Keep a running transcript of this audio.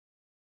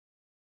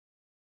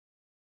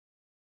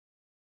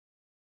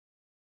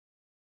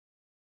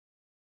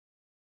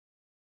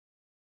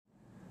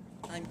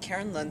I'm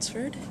Karen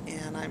Lunsford,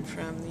 and I'm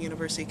from the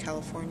University of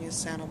California,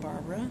 Santa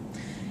Barbara.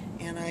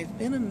 And I've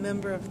been a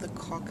member of the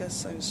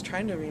Caucus, I was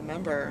trying to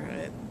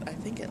remember, I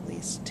think at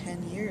least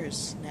 10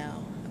 years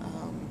now.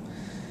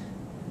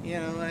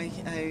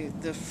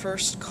 The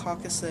first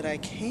caucus that I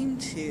came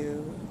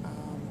to,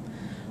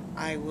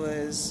 I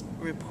was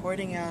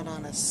reporting out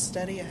on a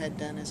study I had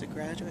done as a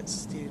graduate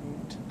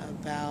student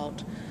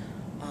about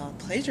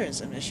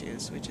plagiarism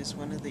issues, which is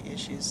one of the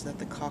issues that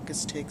the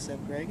caucus takes up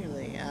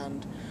regularly.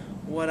 And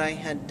what I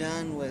had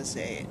done was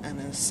an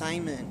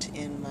assignment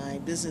in my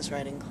business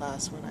writing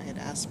class when I had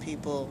asked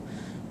people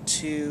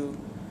to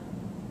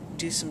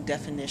do some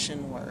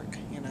definition work,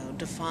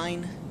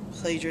 define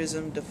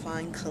plagiarism,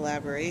 define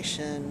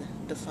collaboration,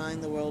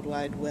 define the World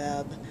Wide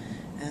Web,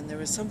 and there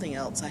was something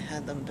else I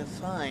had them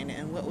define.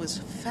 And what was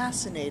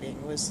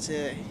fascinating was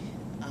to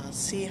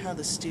see how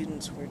the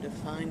students were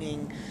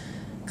defining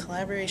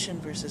collaboration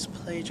versus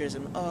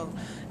plagiarism.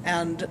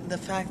 And the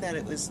fact that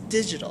it was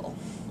digital,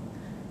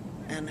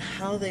 and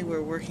how they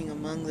were working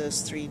among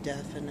those three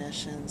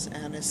definitions.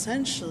 And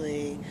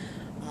essentially,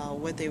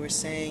 what they were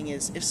saying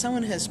is, if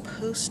someone has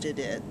posted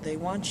it, they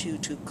want you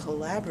to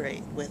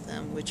collaborate with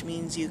them, which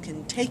means you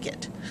can take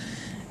it,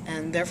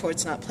 and therefore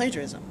it's not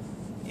plagiarism,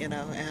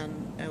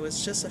 and it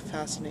was just a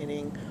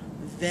fascinating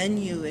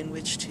venue in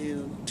which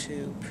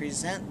to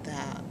present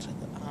that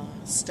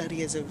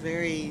study as a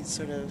very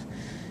sort of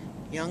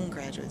young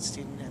graduate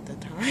student at the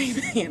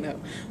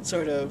time,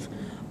 sort of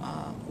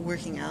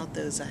working out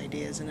those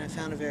ideas, and I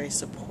found a very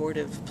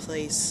supportive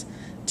place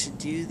to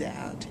do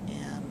that.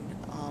 And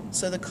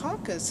so the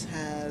caucus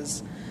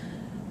has,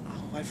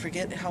 I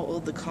forget how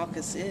old the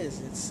caucus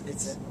is.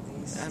 It's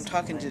I'm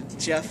talking to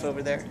Jeff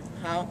over there.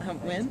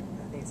 When?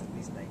 I think it's at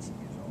least 19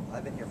 years old.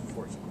 I've been here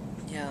for 14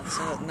 years. Yeah,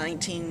 so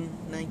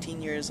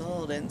 19 years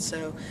old, and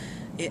so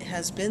it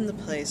has been the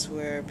place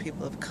where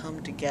people have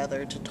come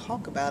together to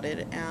talk about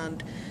it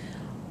and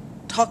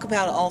talk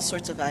about all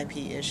sorts of IP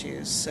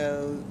issues.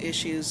 So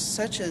issues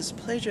such as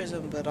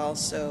plagiarism, but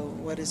also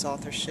what is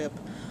authorship,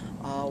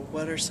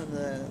 what are some of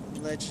the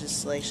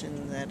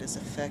legislation that is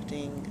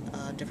affecting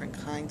different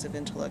kinds of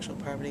intellectual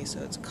property, so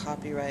it's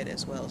copyright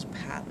as well as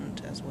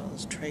patent as well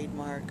as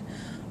trademark,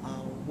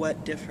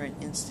 what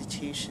different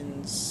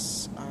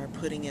institutions are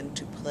putting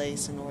into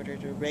place in order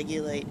to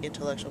regulate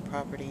intellectual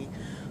property,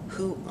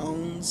 who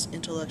owns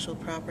intellectual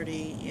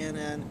property in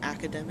an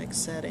academic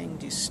setting,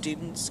 do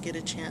students get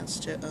a chance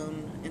to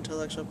own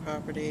intellectual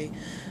property,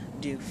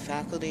 do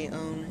faculty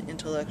own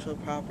intellectual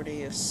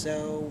property? If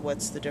so,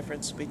 what's the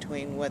difference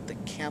between what the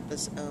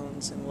campus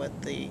owns and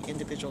what the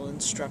individual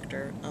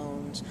instructor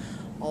owns?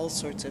 All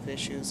sorts of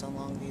issues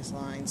along these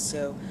lines.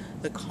 So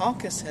the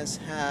caucus has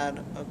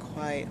had a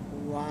quite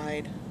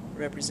wide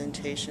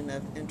representation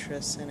of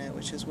interests in it,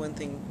 which is one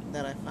thing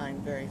that I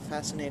find very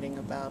fascinating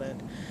about it.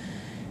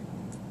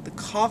 The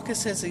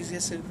caucus has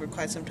existed for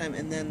quite some time,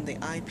 and then the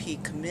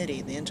IP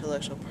committee, the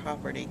Intellectual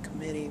Property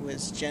Committee,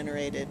 was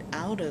generated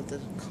out of the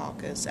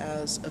caucus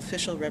as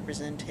official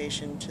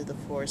representation to the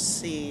 4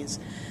 Cs.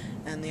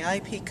 And the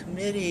IP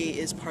committee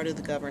is part of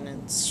the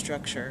governance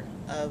structure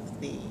of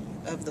the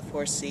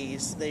 4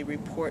 Cs. They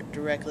report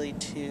directly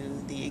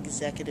to the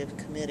executive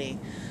committee.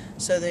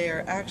 So they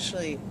are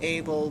actually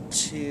able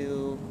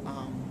to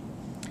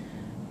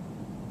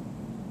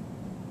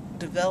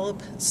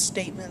develop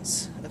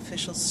statements,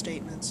 official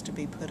statements to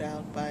be put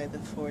out by the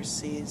 4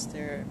 Cs.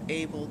 They're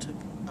able to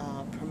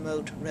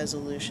promote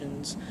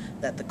resolutions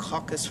that the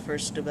caucus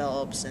first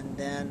develops and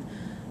then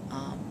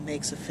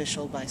makes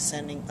official by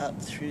sending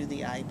up through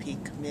the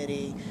IP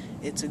committee.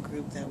 It's a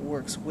group that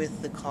works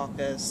with the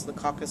caucus. The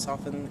caucus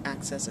often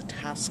acts as a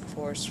task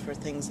force for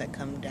things that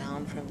come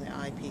down from the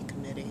IP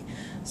committee.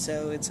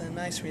 So it's a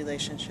nice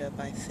relationship,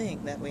 I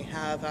think, that we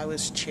have. I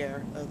was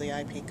chair of the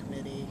IP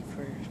committee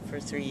for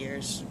 3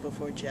 years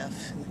before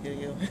Jeff, who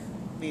you'll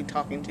be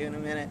talking to in a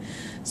minute.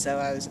 So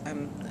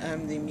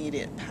I'm the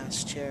immediate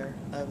past chair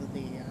of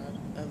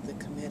the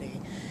committee.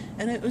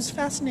 And it was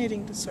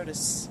fascinating to sort of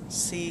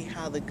see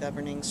how the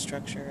governing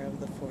structure of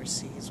the 4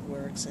 Cs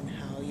works and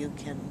how you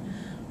can,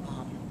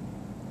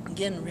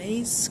 again,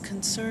 raise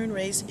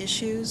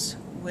issues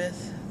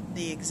with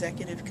the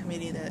executive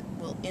committee that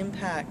will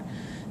impact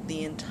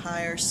the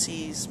entire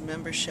C's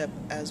membership,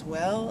 as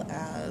well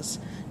as,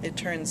 it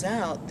turns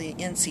out, the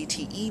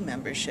NCTE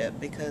membership,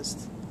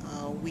 because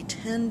we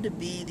tend to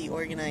be the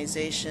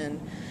organization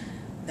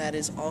that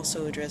is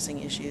also addressing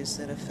issues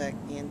that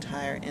affect the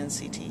entire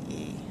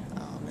NCTE.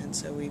 And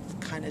so we've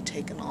kind of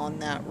taken on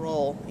that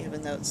role,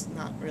 even though it's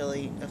not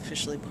really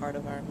officially part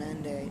of our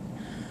mandate.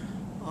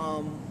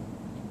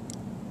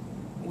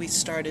 We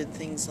started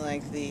things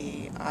like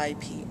the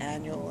IP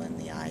annual and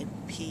the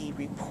IP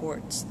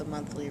reports, the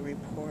monthly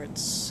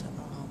reports,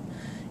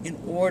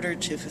 in order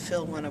to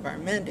fulfill one of our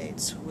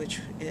mandates, which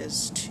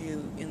is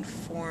to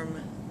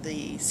inform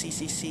the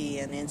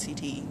CCCC and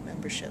NCTE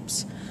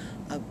memberships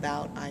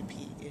about IP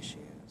issues.